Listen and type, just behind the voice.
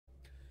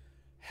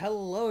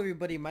Hello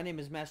everybody, my name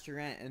is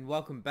MasterAnt and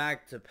welcome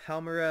back to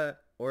Palmyra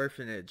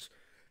Orphanage.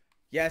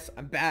 Yes,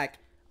 I'm back.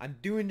 I'm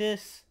doing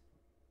this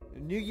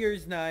New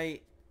Year's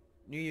night,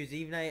 New Year's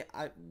Eve night.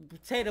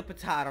 Potato,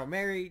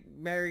 Merry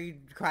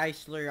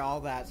Chrysler,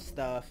 all that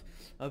stuff.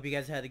 I hope you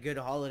guys had a good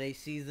holiday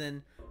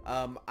season.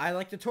 I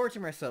like to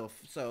torture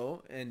myself,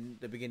 so in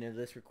the beginning of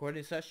this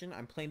recording session,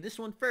 I'm playing this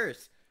one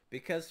first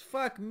because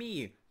fuck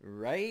me,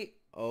 right?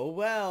 Oh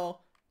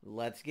well,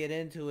 let's get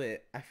into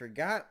it. I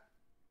forgot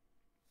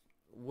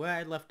where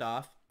I left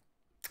off.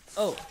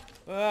 Oh,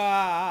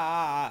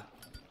 I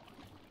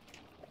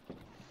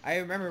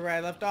remember where I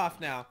left off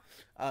now.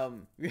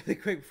 Really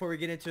quick before we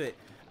get into it,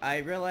 I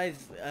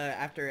realized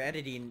after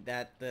editing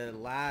that the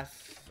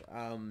last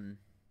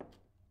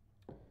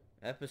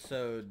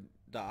episode,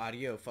 the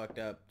audio fucked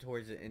up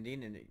towards the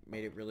ending and it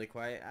made it really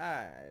quiet.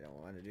 I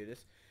don't want to do this.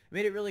 It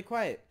made it really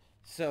quiet.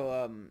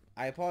 So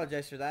I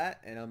apologize for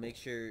that, and I'll make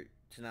sure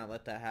to not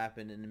let that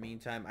happen. In the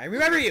meantime, I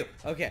remember you.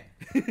 Okay.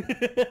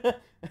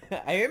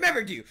 I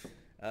remembered you.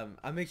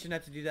 I'll make sure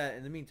not to do that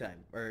in the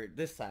meantime, or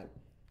this time.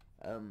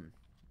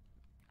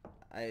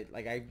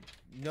 I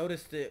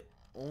noticed it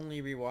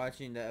only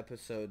rewatching the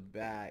episode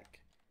back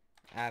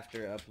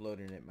after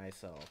uploading it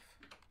myself.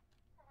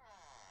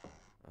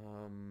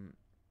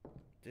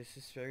 This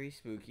is very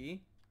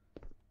spooky.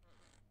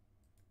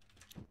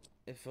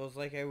 It feels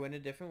like I went a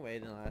different way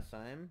than last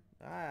time.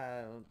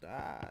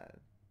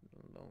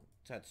 Don't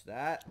touch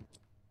that.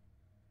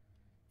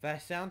 If I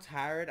sound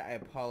tired, I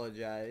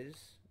apologize.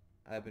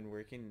 I've been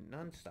working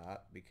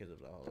non-stop because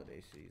of the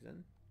holiday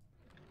season.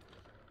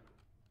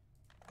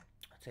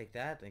 I'll take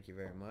that. Thank you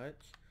very much.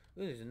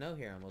 Ooh, there's a note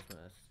here I almost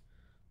missed.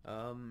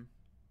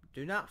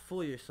 Do not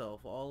fool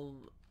yourself.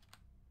 All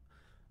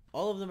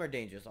of them are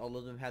dangerous. All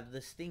of them have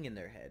the sting in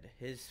their head.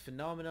 His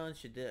phenomenon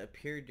should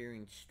appear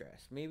during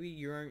stress. Maybe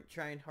you aren't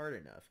trying hard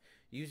enough.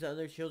 Use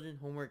other children's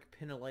homework,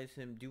 penalize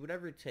him, do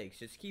whatever it takes.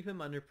 Just keep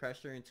him under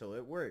pressure until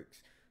it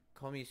works.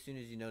 Call me as soon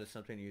as you notice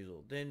something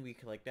unusual. Then we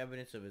collect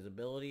evidence of his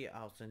ability.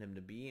 I'll send him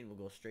to B and we'll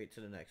go straight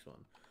to the next one.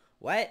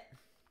 What?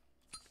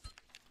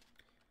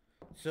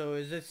 So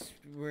is this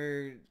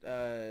where,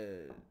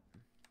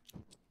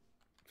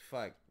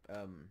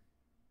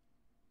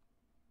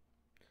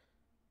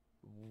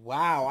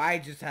 wow, I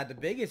just had the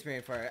biggest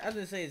brain fart. I was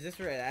gonna say, is this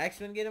where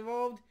X-Men get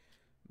involved?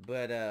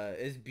 But,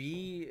 is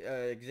B,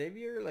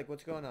 Xavier? Like,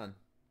 what's going on?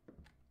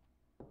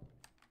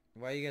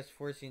 Why are you guys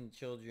forcing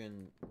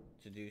children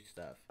to do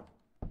stuff?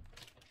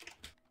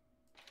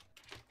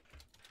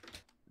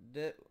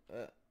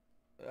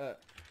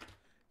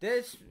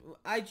 This,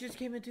 I just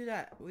came into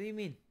that. What do you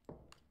mean?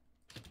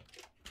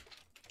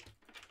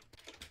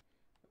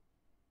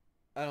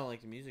 I don't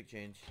like the music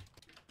change.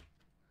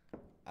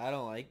 I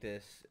don't like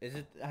this.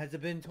 Has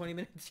it been 20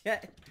 minutes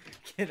yet?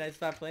 Can I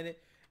stop playing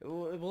it?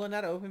 Will it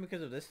not open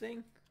because of this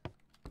thing?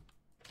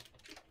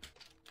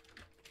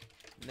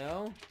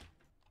 No?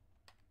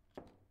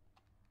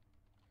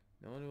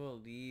 No one will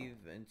leave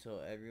until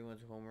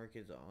everyone's homework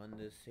is on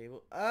this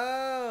table.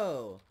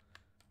 Oh!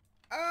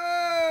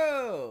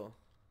 Oh!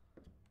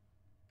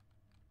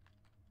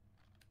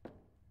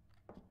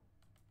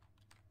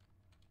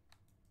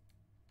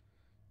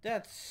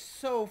 That's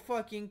so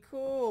fucking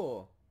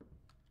cool.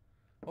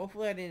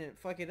 Hopefully I didn't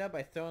fuck it up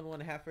by throwing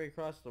one halfway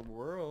across the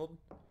world.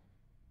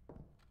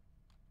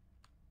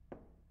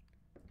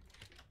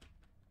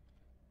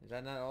 Is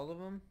that not all of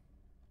them?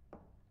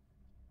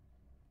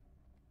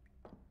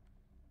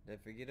 Did I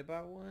forget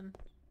about one?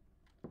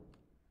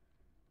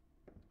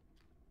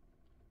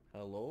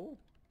 Hello?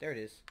 There it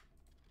is.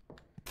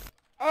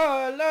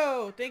 Oh,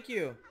 hello! Thank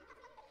you!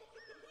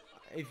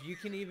 If you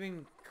can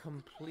even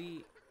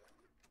complete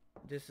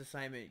this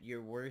assignment,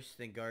 you're worse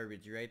than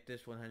garbage. Write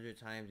this 100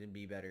 times and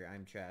be better.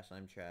 I'm trash,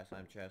 I'm trash,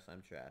 I'm trash,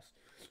 I'm trash.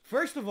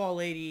 First of all,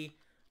 lady,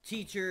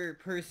 teacher,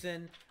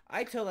 person,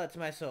 I tell that to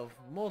myself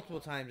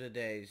multiple times a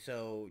day,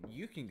 so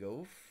you can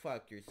go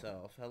fuck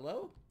yourself.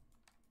 Hello?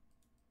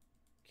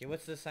 Okay,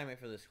 what's the assignment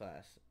for this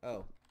class?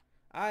 Oh,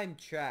 I'm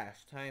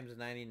trash times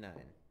 99.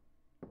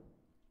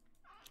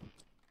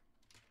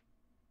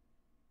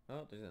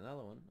 Oh, there's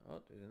another one.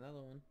 Oh, there's another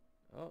one.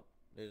 Oh,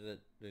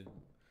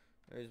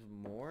 there's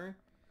more.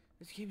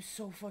 This game's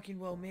so fucking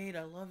well made.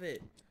 I love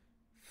it.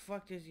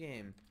 Fuck this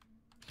game.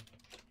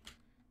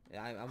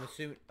 I'm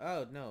assuming.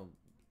 Oh no,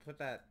 put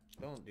that.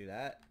 Don't do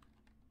that.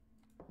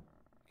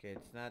 Okay,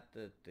 it's not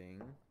the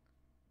thing.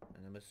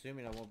 And I'm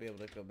assuming I won't be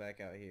able to go back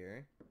out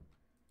here.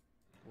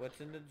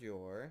 What's in the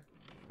drawer?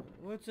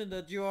 What's in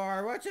the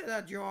drawer? What's in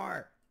the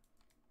drawer?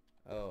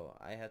 Oh,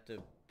 I have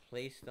to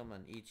place them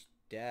on each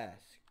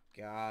desk.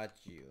 Got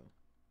you.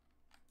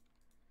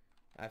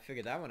 I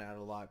figured that one out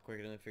a lot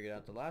quicker than I figured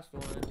out the last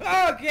one.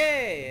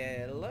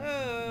 Okay,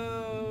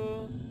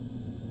 hello.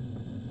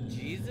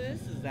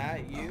 Jesus, is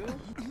that you?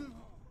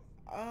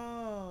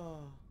 Oh.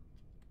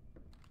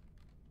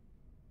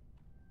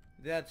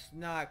 That's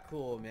not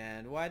cool,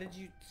 man. Why did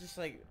you just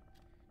like...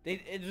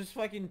 It just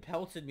fucking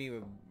pelted me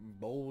with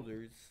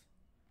boulders.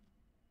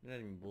 They're not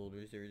even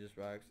boulders, they were just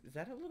rocks. Is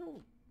that a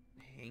little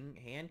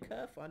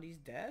handcuff on these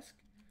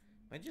desks?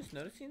 I just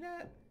noticing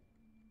that?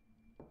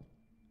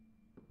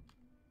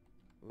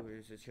 Ooh,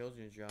 it's a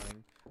children's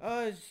drawing.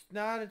 Oh, it's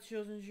not a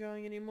children's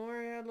drawing anymore.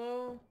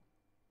 Hello?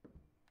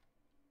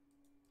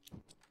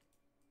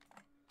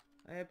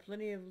 I have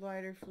plenty of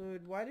lighter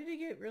fluid. Why did it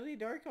get really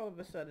dark all of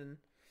a sudden?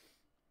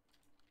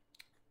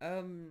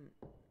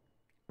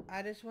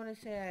 I just want to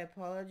say I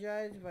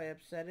apologize if I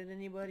upsetted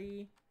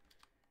anybody.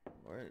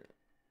 Or...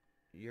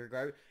 You're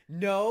garbage.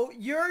 No,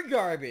 you're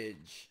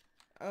garbage!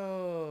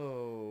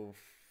 Oh...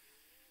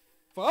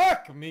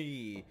 Fuck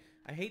me!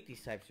 I hate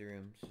these types of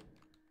rooms.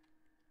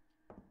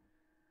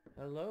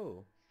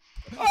 Hello.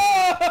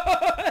 Oh!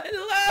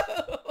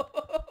 Hello!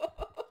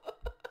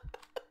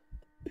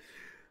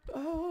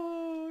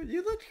 Oh,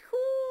 you look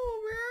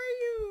cool. Where are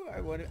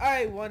you?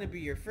 I want to be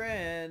your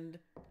friend.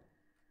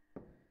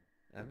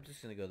 I'm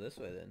just gonna go this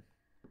way then.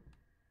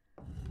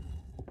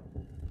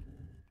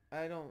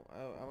 I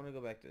want to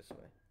go back this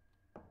way.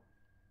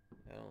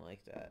 I don't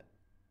like that.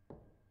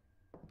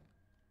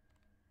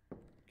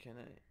 Can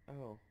I?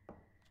 Oh.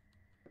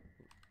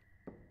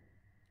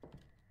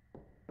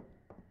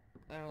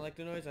 I don't like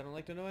the noise. I don't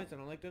like the noise. I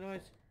don't like the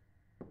noise.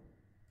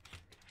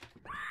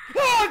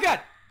 Oh, God!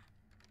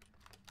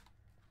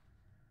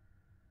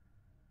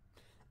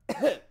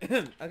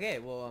 Okay,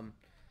 well,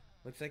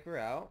 looks like we're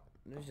out.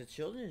 There's a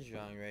children's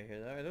drawing right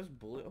here. Are those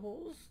bullet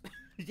holes?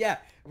 Yeah,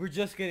 we're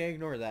just gonna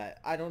ignore that.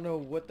 I don't know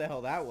what the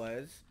hell that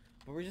was,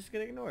 but we're just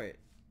gonna ignore it.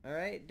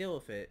 Alright, deal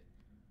with it.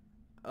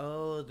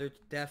 Oh, they're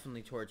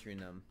definitely torturing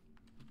them.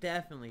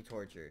 Definitely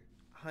torture.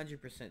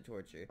 100%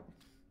 torture.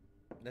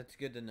 That's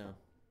good to know.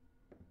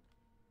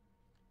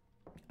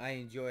 I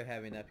enjoy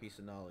having that piece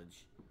of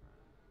knowledge.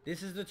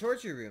 This is the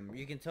torture room.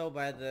 You can tell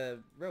by the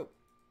rope.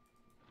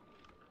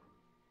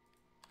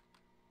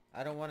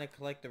 I don't want to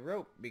collect the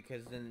rope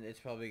because then it's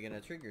probably going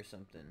to trigger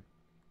something.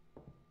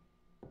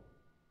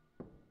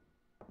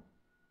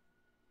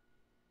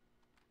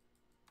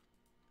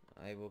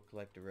 I will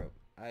collect the rope.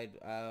 Do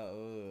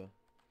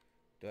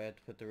I have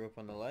to put the rope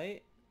on the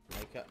light?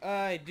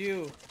 I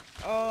do.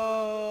 Oh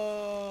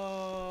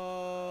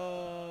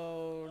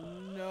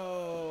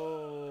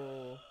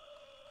no.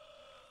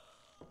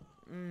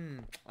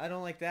 I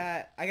don't like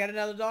that. I got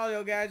another doll,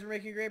 yo, guys. We're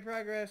making great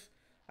progress.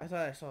 I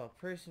thought I saw a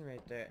person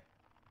right there.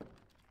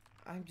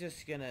 I'm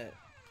just gonna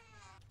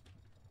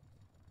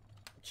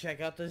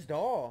check out this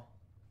doll.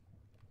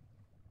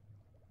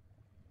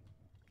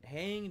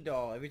 Hanged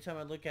doll. Every time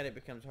I look at it, it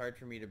becomes hard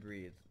for me to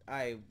breathe.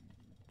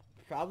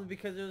 Probably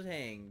because it was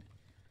hanged.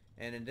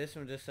 And in this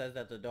one just says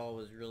that the doll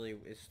is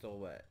still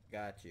wet.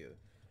 Got you.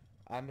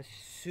 I'm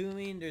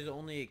assuming there's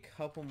only a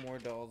couple more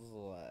dolls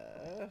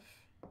left.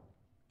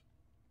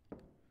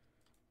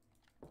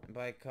 And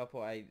by a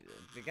couple, there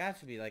got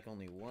to be like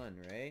only one,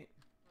 right?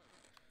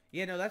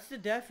 Yeah, no, that's the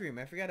death room.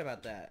 I forgot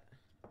about that.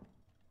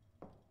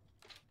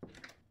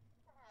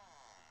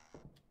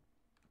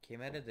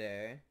 Came out of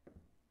there.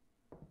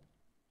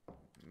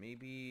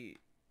 Maybe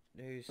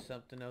there's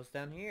something else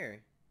down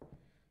here.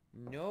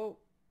 Nope.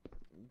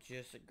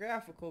 Just a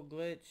graphical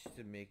glitch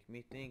to make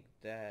me think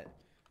that...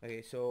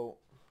 Okay, so...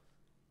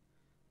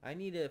 I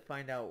need to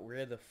find out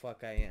where the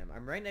fuck I am.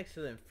 I'm right next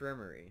to the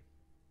infirmary.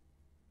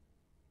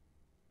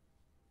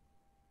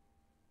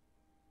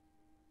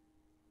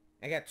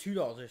 I got 2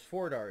 dolls. There's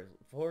 4 dolls.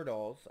 4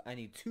 dolls. I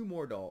need 2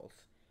 more dolls.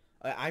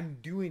 I'm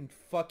doing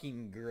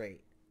fucking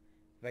great.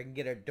 If I can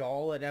get a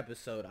doll an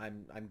episode,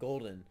 I'm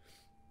golden.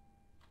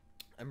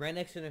 I'm right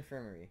next to the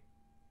infirmary.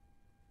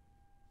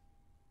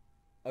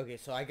 Okay,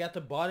 so I got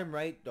the bottom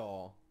right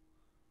doll.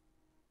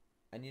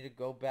 I need to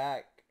go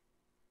back.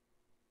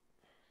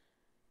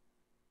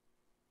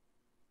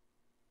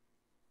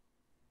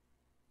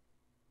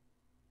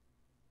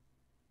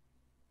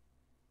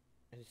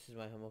 This is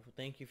my humble.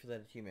 Thank you for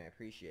that achievement. I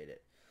appreciate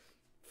it.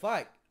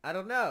 Fuck. I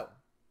don't know.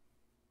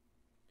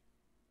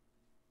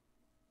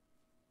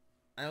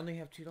 I only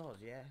have 2 dolls.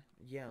 Yeah.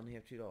 Yeah, I only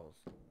have 2 dolls.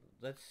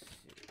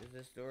 Is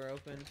this door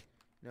open?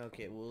 No.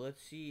 Okay. Well,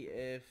 let's see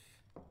if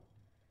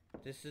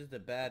this is the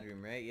bad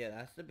room, right? Yeah,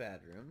 that's the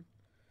bad room.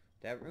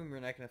 That room we're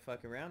not gonna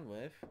fuck around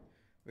with.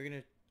 We're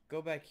gonna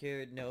go back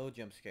here. No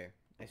jump scare.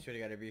 I swear to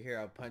God, if you're here,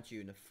 I'll punch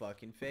you in the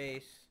fucking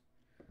face.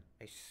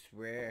 I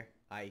swear.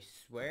 I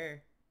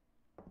swear.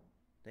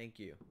 Thank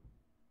you.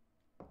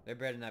 There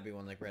better not be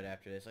one like right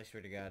after this. I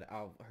swear to God,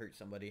 I'll hurt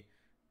somebody.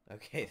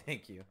 Okay,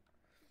 thank you.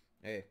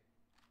 Hey.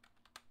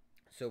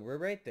 So we're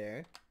right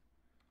there.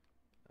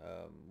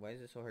 Why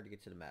is it so hard to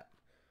get to the map?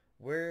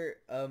 We're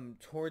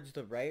towards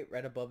the right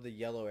above the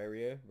yellow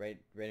area, right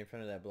in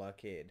front of that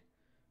blockade.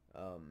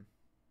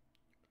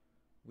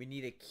 We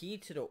need a key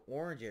to the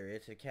orange area,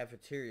 to the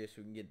cafeteria, so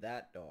we can get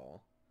that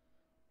doll.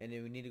 And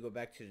then we need to go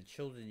back to the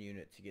children's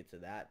unit to get to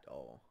that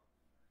doll.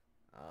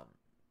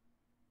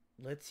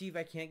 Let's see if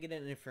I can't get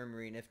an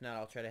infirmary, and if not,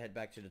 I'll try to head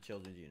back to the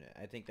children's unit.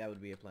 I think that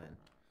would be a plan.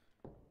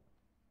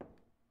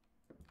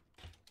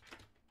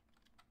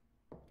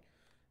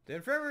 The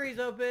infirmary's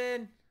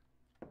open!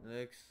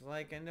 Looks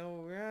like I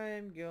know where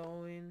I'm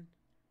going.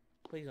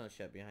 Please don't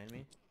shut behind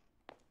me.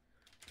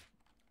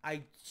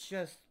 I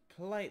just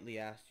politely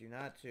asked you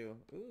not to.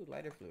 Ooh,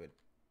 lighter fluid.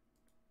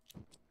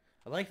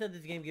 I like that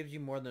this game gives you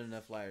more than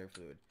enough lighter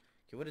fluid.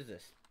 Okay, what is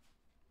this?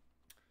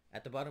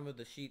 At the bottom of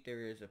the sheet,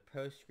 there is a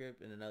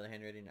postscript and another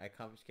handwriting. I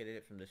confiscated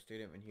it from the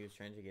student when he was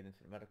trying to get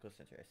into the medical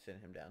center. I sent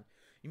him down.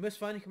 You must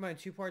find and combine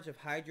 2 parts of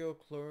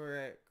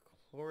hydrochloric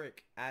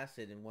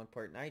acid and 1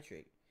 part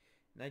nitric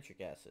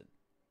acid.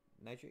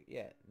 Nitric?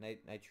 Yeah.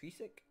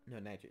 Nitricic? No,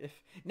 nitric.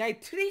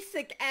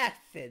 Nitricic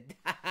acid!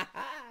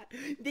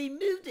 They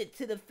moved it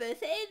to the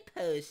first aid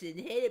post and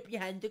hid it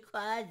behind the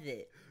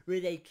closet where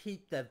they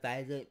keep the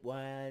violent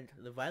ones.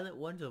 The violent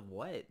ones of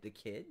what? The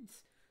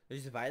kids?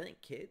 There's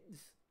violent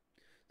kids?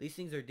 These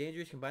things are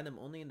dangerous. Combine them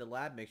only in the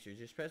lab mixture.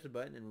 Just press a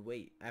button and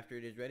wait. After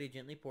it is ready,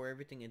 gently pour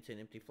everything into an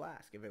empty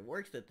flask. If it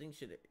works, the thing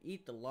should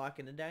eat the lock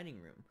in the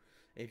dining room.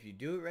 If you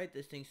do it right,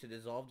 this thing should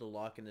dissolve the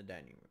lock in the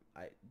dining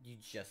room. You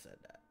just said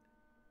that.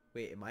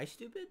 Wait, am I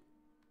stupid?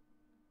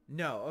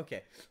 No,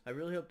 okay. I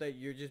really hope that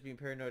you're just being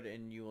paranoid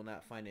and you will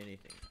not find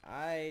anything.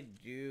 I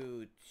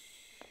do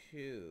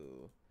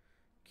too.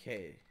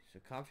 Okay, so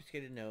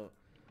confiscated note.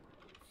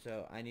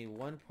 So I need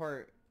 1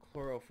 part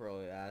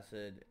chlorophyll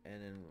acid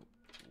and then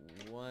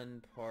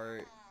 1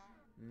 part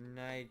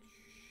nitric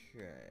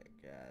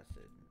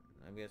acid.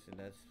 I'm guessing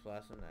that's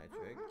plasma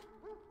nitric.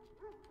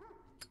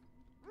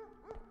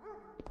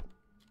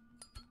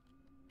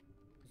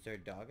 Is there a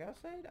dog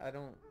outside? I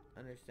don't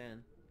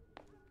understand.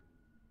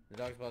 The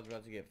dog's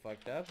about to get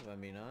fucked up, if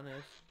I'm being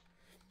honest.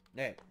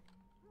 Hey,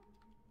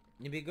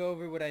 let me go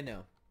over what I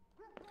know.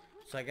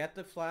 So I got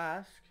the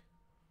flask.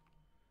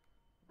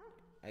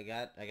 I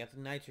got the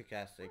nitric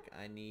acid.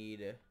 I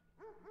need.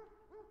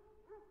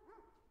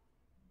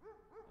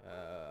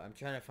 I'm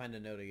trying to find the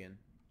note again.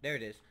 There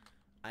it is.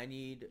 I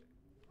need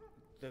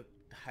the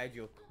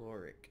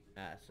hydrochloric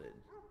acid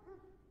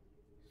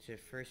to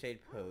first aid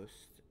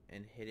post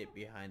and hid it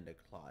behind the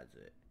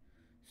closet.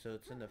 So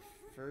it's in the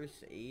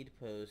first aid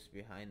post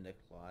behind the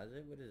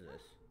closet. What is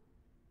this?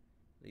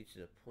 Leads to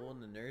the pool in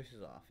the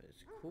nurse's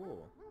office.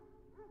 Cool.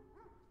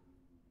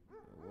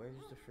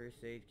 Where's the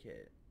first aid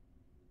kit?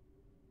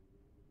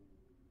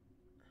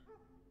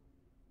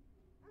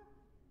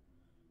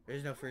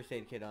 There's no first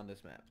aid kit on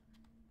this map.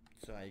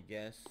 So I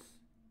guess...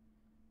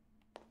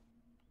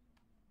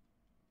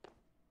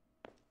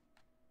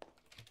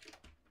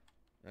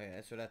 Okay,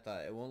 that's what I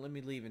thought. It won't let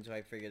me leave until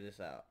I figure this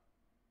out.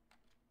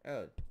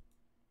 Oh.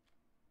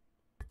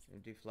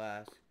 Empty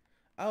flask.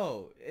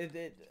 Oh,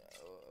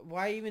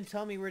 why even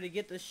tell me where to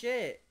get the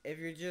shit if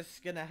you're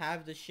just gonna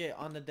have the shit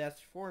on the desk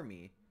for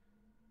me?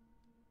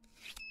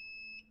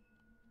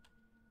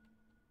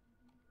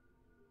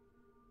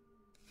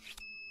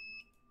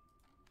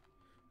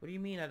 What do you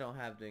mean I don't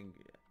have the...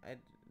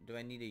 do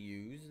I need to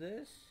use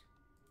this?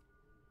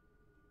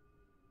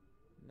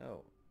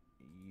 No.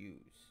 Use.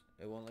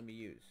 It won't let me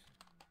use.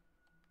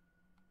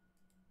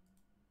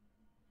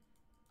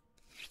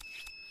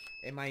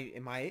 Am I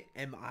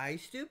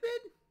stupid?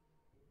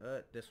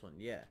 This one,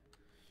 yeah.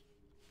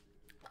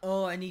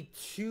 Oh, I need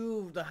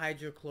 2 of the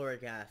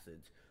hydrochloric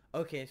acids.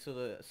 Okay, so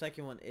the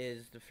second one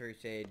is the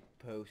first aid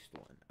post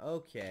one.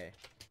 Okay.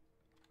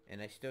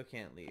 And I still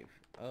can't leave.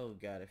 Oh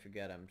god, I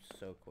forgot I'm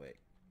so quick.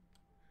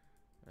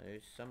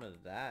 There's some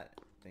of that.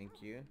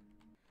 Thank you.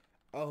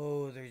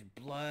 Oh, there's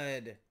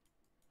blood.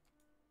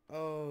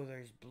 Oh,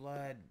 there's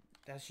blood.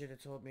 That should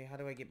have told me. How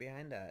do I get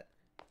behind that?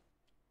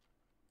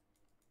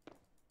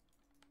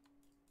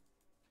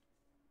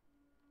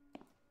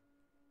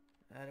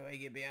 How do I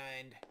get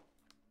behind?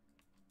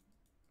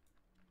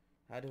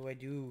 How do I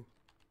do?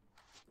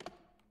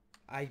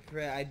 I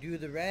do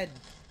the red.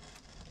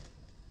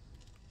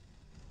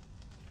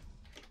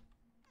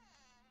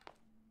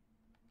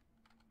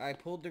 I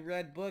pulled the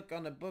red book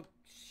on the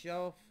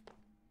bookshelf.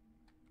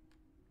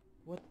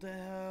 What the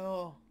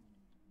hell?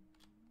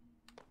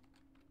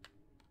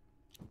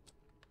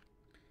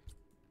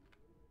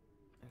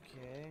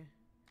 Okay.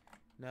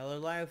 Another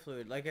lighter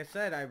fluid. Like I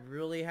said, I'm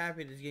really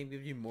happy this game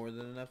gives you more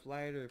than enough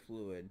lighter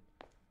fluid.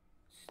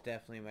 It's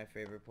definitely my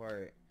favorite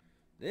part.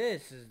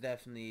 This is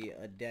definitely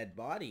a dead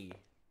body.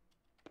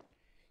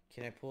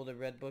 Can I pull the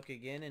red book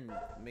again and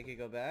make it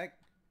go back?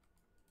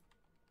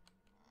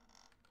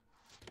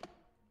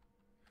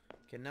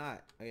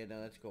 Cannot. Okay,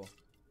 no, that's cool.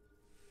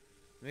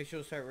 Make sure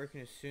it'll start working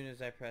as soon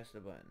as I press the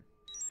button.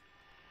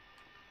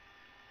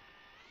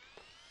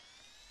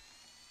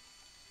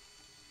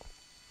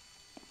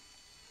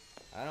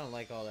 I don't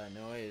like all that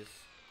noise.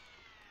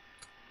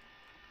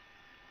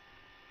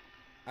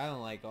 I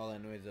don't like all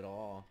that noise at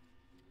all.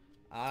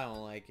 I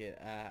don't like it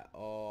at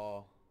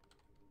all.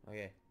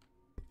 Okay.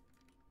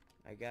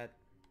 I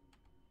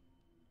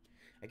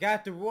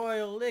got the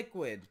royal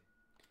liquid.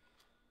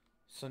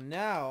 So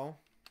now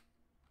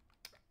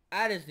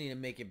I just need to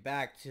make it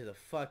back to the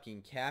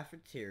fucking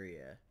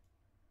cafeteria.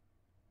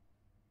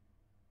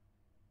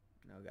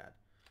 Oh god.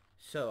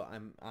 So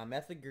I'm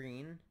at the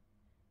green.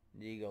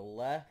 You go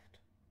left,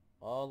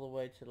 all the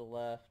way to the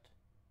left.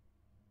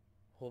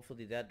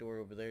 Hopefully that door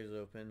over there is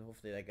open.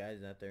 Hopefully that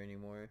guy's not there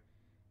anymore.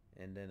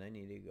 And then I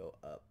need to go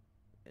up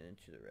and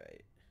to the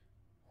right.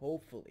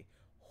 Hopefully.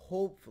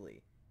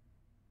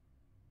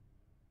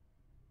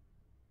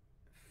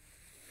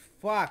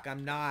 Fuck,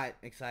 I'm not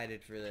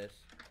excited for this.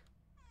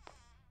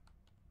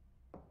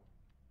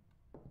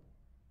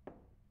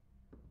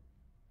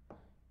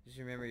 Just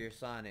remember your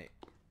Sonic.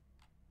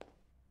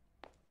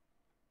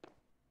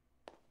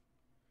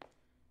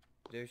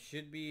 There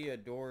should be a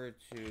door or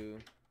two.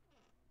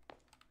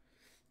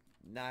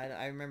 Nah,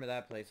 I remember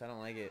that place. I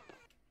don't like it.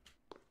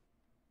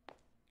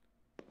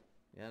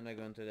 Yeah, I'm not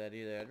going through that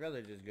either. I'd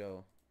rather just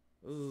go.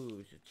 Ooh,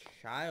 it's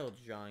a child's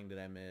drawing that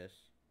I missed.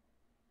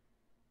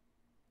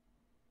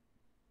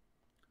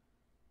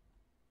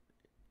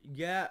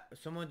 Yeah,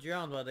 someone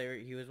drowned while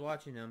he was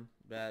watching them.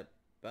 That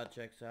about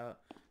checks out.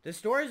 The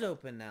store's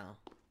open now.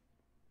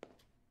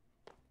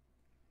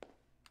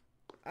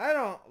 I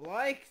don't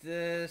like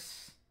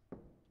this.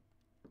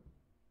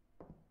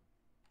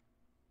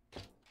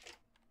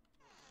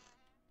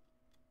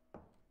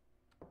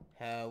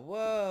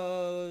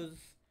 Hellos.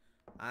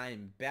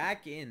 I'm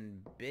back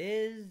in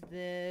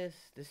business.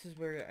 This is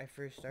where I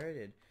first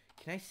started.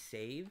 Can I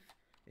save?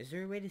 Is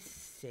there a way to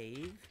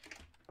save?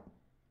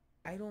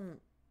 I don't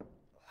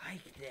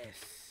like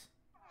this.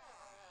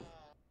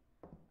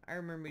 I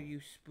remember you,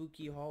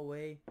 spooky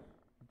hallway.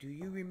 Do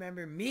you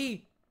remember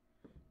me?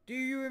 Do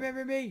you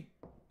remember me?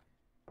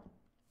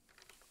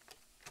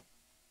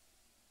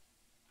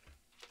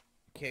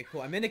 Okay,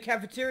 cool. I'm in the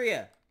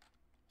cafeteria.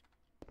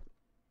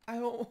 I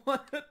don't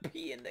want to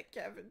be in the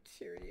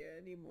cafeteria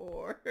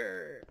anymore.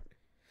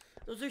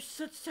 Those are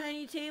such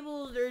tiny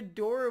tables. They're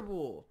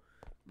adorable.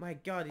 My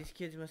god, these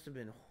kids must have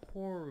been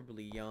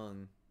horribly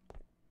young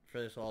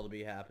for this all to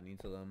be happening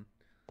to them.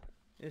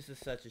 This is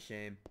such a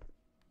shame.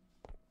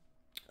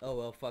 Oh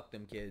well, fuck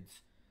them kids.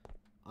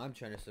 I'm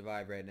trying to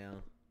survive right now.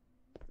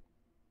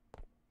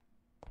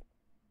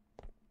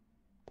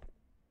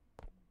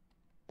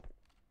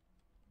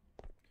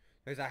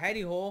 There's a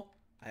hidey hole.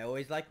 I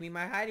always like me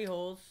my hidey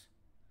holes.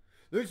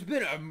 There's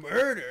been a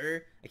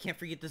murder! I can't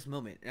forget this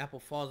moment. An apple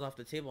falls off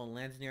the table and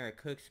lands near a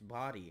cook's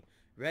body.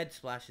 Red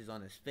splashes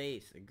on his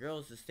face. The girl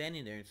is just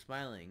standing there and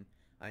smiling.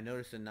 I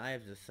noticed the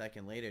knives a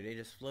second later. They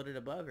just floated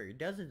above her.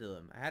 Dozens of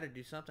them. I had to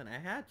do something. I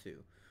had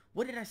to.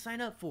 What did I sign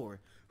up for?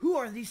 Who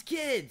are these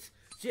kids?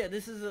 Shit,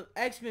 this is a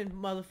X-Men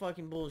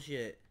motherfucking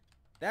bullshit.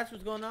 That's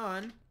what's going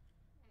on.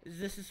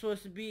 This is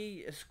supposed to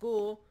be a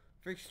school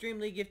for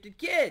extremely gifted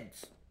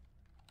kids.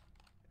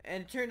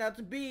 And it turned out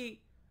to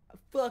be a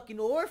fucking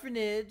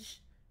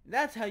orphanage.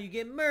 That's how you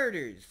get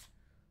murders.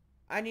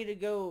 I need to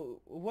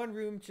go one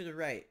room to the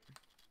right.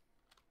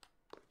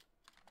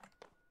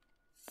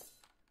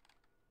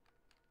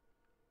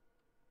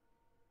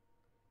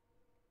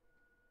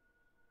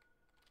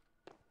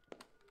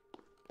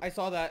 I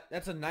saw that.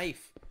 That's a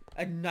knife.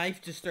 A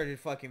knife just started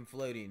fucking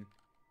floating.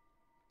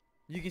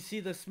 You can see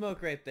the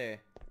smoke right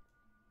there.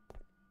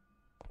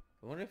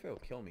 I wonder if it'll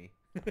kill me.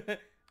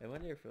 I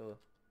wonder if it'll...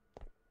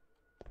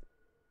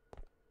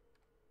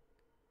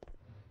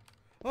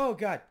 Oh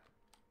god.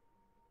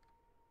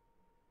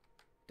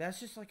 That's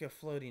just like a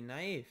floating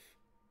knife.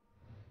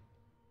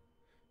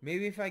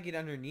 Maybe if I get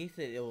underneath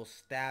it, it will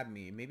stab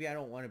me. Maybe I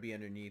don't want to be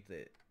underneath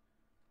it.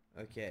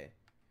 Okay.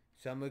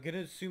 So I'm gonna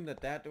assume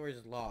that that door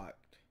is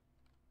locked.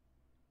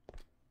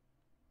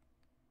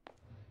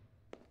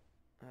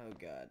 Oh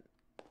god.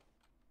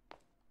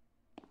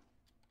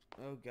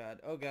 Oh god.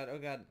 Oh god. Oh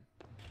god.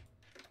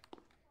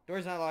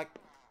 Door's not locked.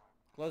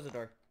 Close the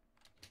door.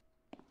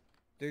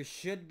 There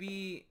should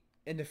be...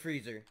 in the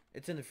freezer.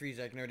 It's in the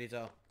freezer, I can already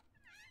tell.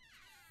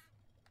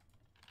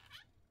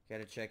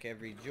 Gotta check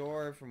every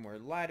drawer for more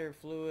lighter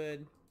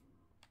fluid.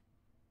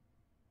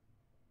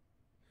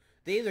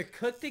 They either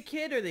cooked the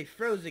kid or they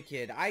froze the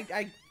kid.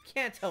 I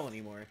can't tell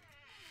anymore.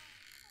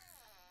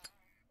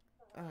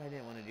 Oh, I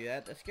didn't want to do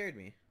that. That scared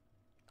me.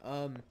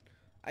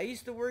 I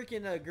used to work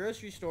in a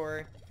grocery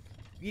store.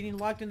 Getting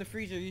locked in the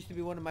freezer used to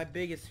be one of my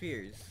biggest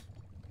fears.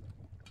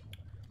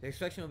 The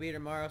inspection will be here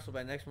tomorrow, so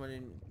by next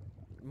morning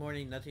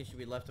nothing should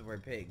be left of our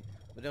pig.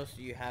 What else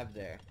do you have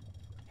there?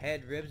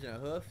 Head, ribs, and a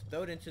hoof?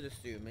 Throw it into the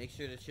stew. Make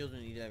sure the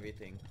children eat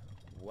everything.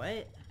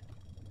 What?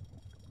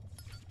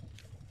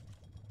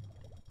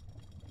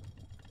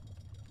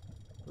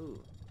 Ooh.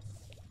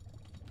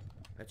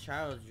 A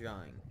child's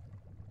drawing.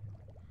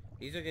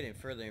 These are getting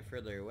further and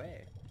further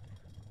away.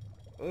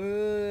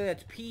 Ooh,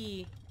 that's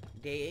P.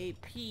 Day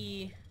 8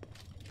 P.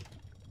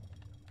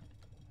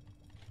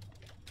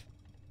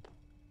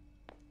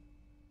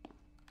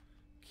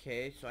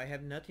 Okay, so I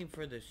have nothing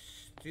for the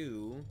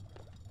stew,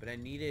 but I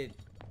needed...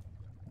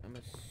 I'm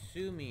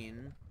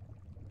assuming...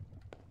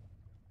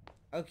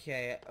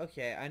 Okay,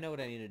 I know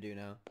what I need to do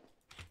now.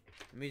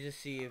 Let me just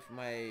see if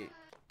my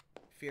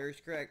fear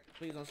is correct.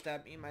 Please don't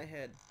stab me in my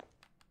head.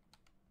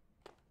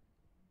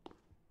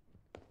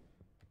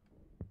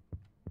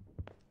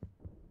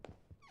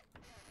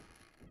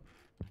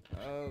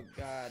 Oh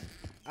god.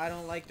 I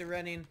don't like the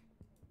running.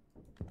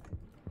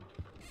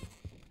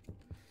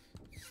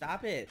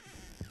 Stop it.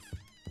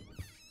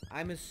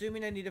 I'm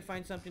assuming I need to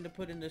find something to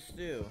put in the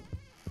stew,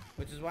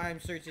 which is why I'm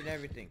searching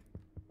everything.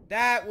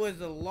 That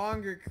was a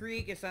longer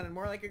creak. It sounded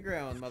more like a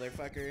groan,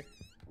 motherfucker.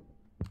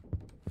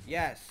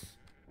 Yes.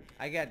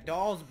 I got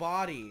doll's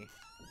body.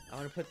 I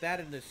want to put that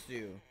in the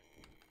stew.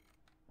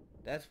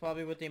 That's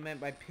probably what they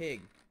meant by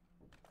pig.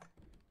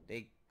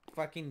 They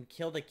fucking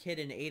killed a kid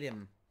and ate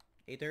him.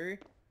 Ate her?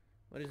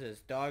 What is this?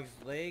 Dog's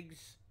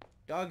legs?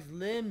 Dog's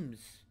limbs.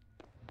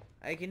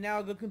 I can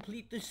now go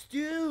complete the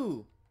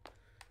stew.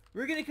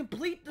 We're gonna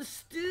complete the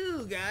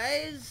stew,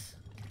 guys.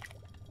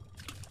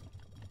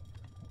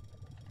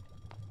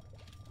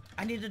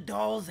 I need the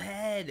doll's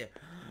head.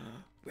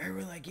 Where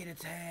will I get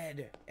its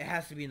head? It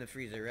has to be in the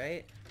freezer,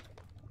 right?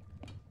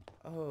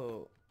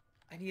 Oh,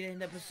 I need to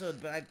end the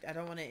episode, but I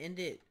don't want to end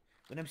it.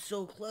 But I'm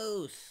so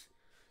close.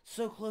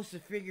 So close to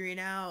figuring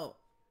out.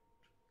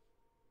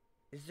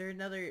 Is there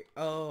another...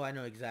 Oh, I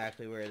know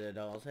exactly where the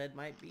doll's head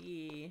might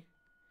be.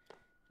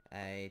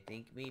 I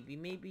think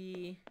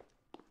maybe...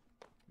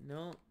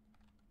 No.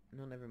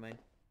 No, never mind.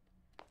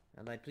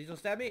 I lied. Please don't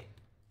stab me.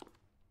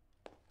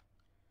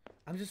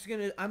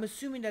 I'm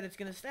assuming that it's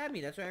gonna stab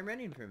me. That's why I'm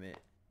running from it.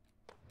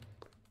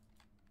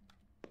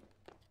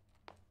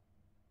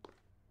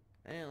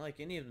 I didn't like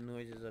any of the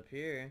noises up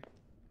here.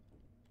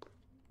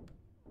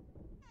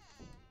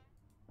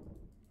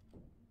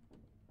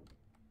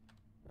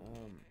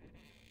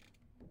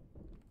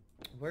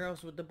 Where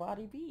else would the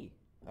body be?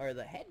 Or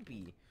the head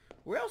be?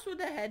 Where else would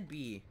the head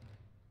be?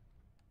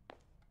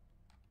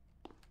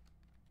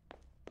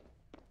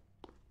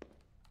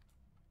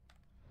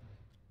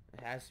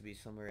 It has to be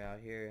somewhere out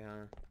here,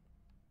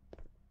 huh?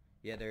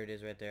 Yeah, there it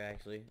is right there,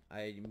 actually.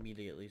 I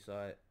immediately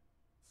saw it.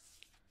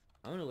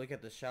 I'm gonna look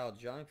at the child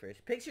drawing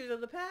first. Pictures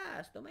of the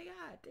past! Oh my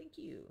god, thank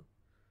you.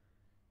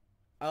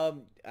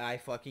 I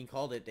fucking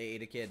called it. They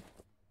ate a kid.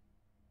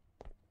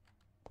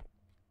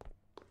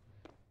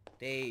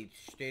 They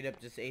straight up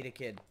just ate a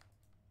kid.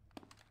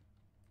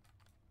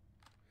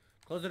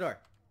 Close the door.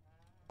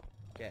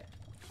 Okay.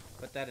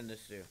 Put that in the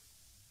stew.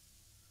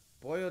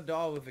 Boiled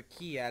doll with a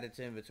key added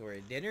to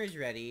inventory. Dinner's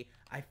ready.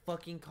 I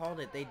fucking called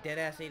it. They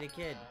deadass ate a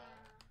kid.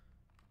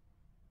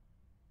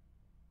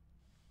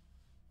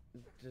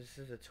 This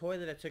is a toy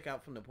that I took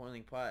out from the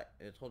boiling pot.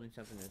 It's holding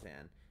something in its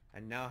hand. I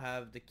now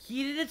have the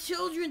key to the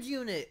children's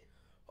unit.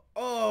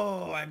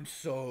 Oh, I'm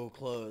so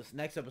close.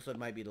 Next episode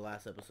might be the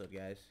last episode,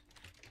 guys.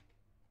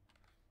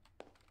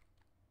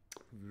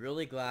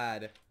 Really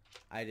glad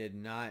I did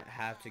not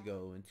have to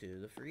go into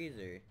the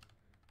freezer.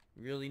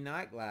 Really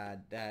not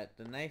glad that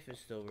the knife is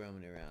still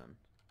roaming around.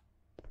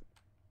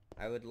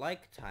 I would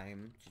like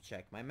time to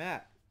check my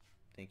map.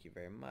 Thank you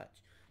very much.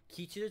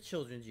 Key to the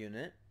children's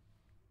unit.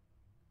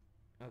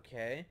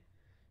 Okay.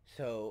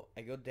 So,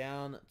 I go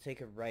down, take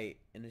a right,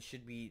 and it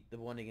should be the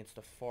one against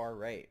the far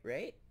right,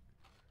 right?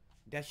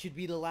 That should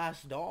be the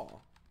last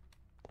doll.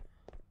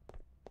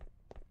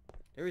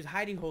 There was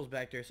hiding holes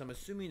back there, so I'm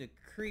assuming the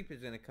creep is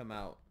going to come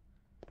out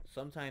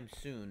sometime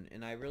soon,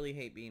 and I really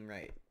hate being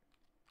right.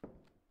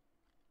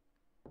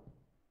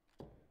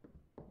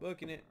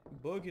 Booking it,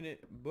 booking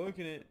it,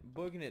 booking it,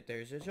 booking it.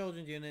 There's the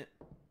children's unit.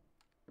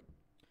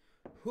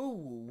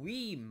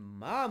 Hoo-wee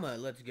mama,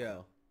 let's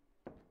go.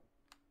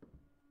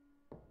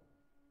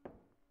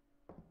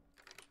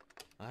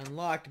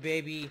 Unlocked,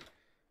 baby.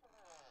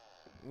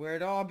 Where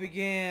it all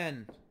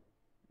began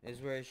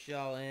is where it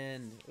shall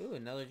end. Ooh,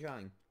 another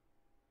drawing.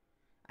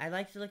 I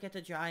like to look at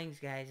the drawings,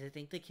 guys. I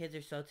think the kids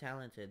are so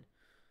talented.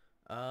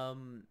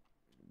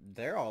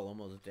 They're all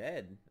almost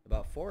dead.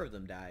 About 4 of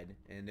them died,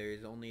 and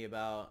there's only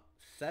about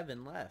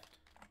 7 left.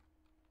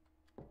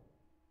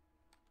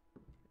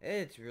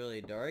 It's really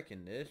dark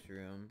in this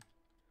room.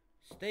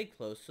 Stay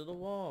close to the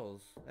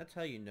walls. That's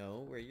how you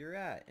know where you're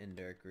at in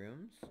dark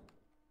rooms.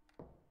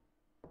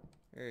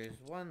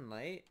 There's one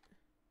light.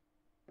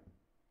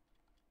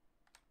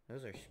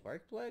 Those are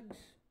spark plugs?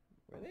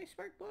 Were they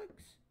spark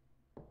plugs?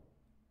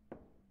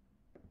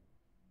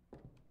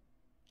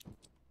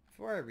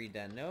 Before I read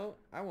that note,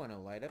 I want to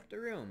light up the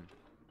room.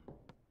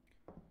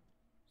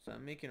 So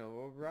I'm making a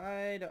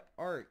wide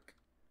arc.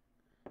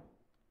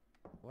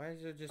 Why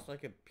is there just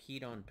like a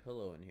peed on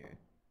pillow in here?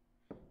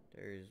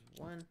 There's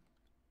one.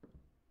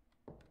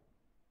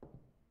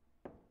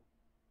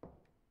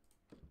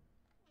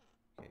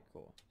 Okay,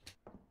 cool.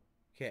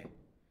 Okay.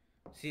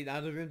 See, now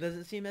the room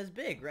doesn't seem as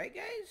big, right,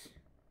 guys?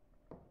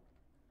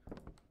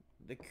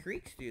 The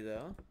creaks do,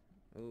 though.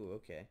 Ooh,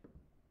 okay.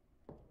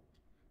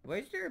 Why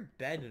is there a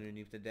bed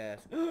underneath the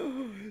desk?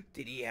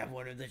 Did he have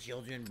one of the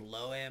children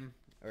blow him?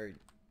 Or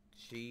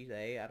she,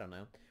 they, I don't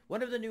know.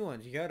 One of the new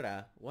ones,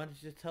 Yora,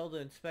 wanted to tell the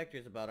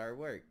inspectors about our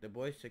work. The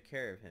boys took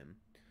care of him.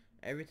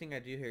 Everything I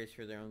do here is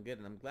for their own good,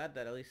 and I'm glad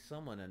that at least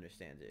someone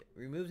understands it.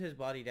 We moved his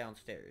body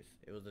downstairs.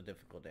 It was a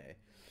difficult day.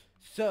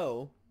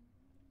 So,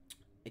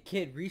 a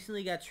kid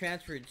recently got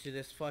transferred to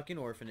this fucking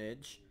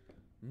orphanage,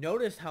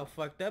 noticed how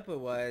fucked up it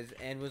was,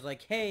 and was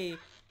like, hey,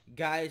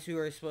 guys who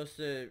are supposed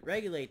to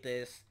regulate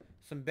this,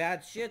 some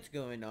bad shit's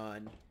going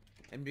on.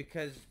 And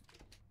because...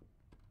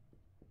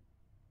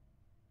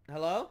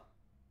 Hello?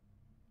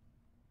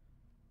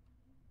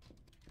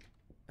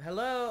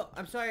 Hello?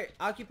 I'm sorry.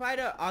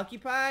 Occupied-o.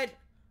 Occupied?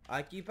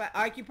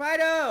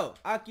 Occupied-o!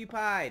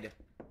 Occupied.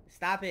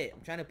 Stop it.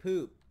 I'm trying to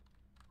poop.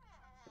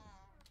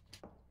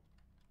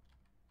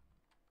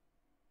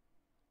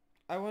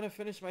 I want to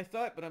finish my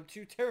thought, but I'm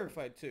too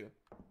terrified to.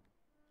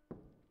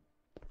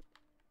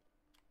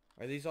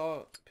 Are these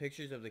all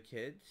pictures of the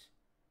kids?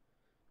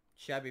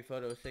 Shabby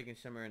photos taken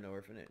somewhere in the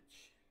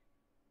orphanage.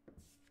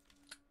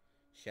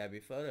 Shabby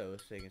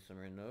photos taken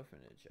somewhere in the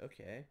orphanage.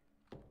 Okay.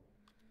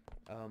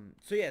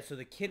 So yeah, so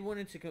the kid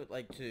wanted to go,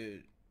 like, to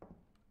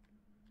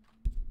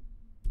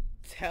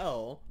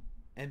tell,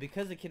 and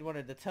because the kid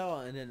wanted to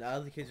tell, and then the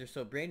other kids are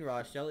so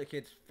brainwashed, the other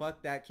kids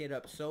fucked that kid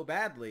up so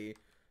badly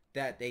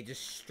that they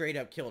just straight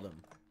up killed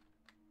him.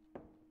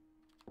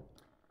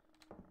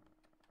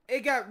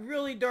 It got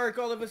really dark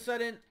all of a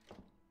sudden.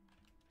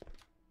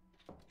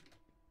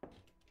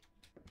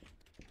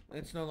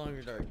 It's no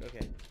longer dark.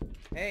 Okay.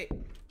 Hey,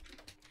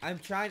 I'm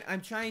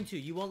trying to.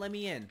 You won't let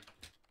me in.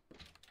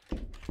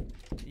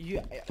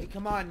 You,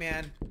 come on,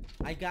 man.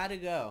 I gotta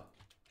go.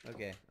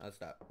 Okay, I'll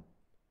stop.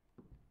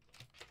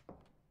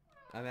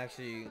 I'm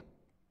actually...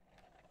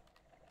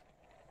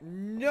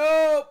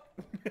 Nope!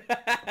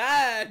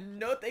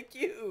 No thank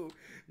you!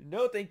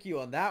 No thank you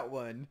on that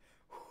one.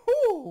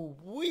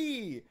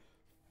 Whoo-wee!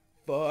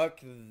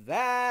 Fuck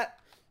that!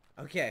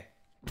 Okay.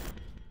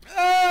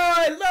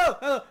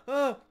 Oh,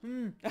 hello!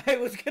 I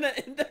was gonna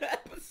end the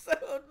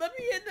episode. Let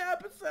me end the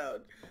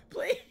episode.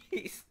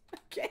 Please.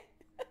 Okay.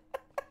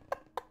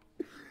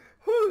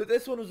 Whew,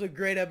 this one was a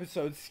great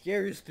episode.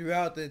 Scares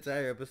throughout the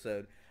entire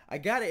episode. I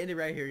gotta end it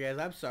right here, guys.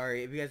 I'm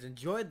sorry. If you guys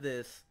enjoyed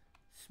this,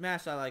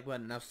 smash that like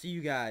button. I'll see you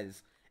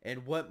guys in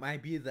what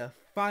might be the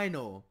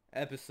final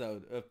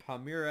episode of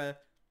Palmyra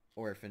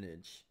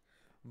Orphanage.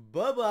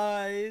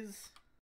 Bye-byes.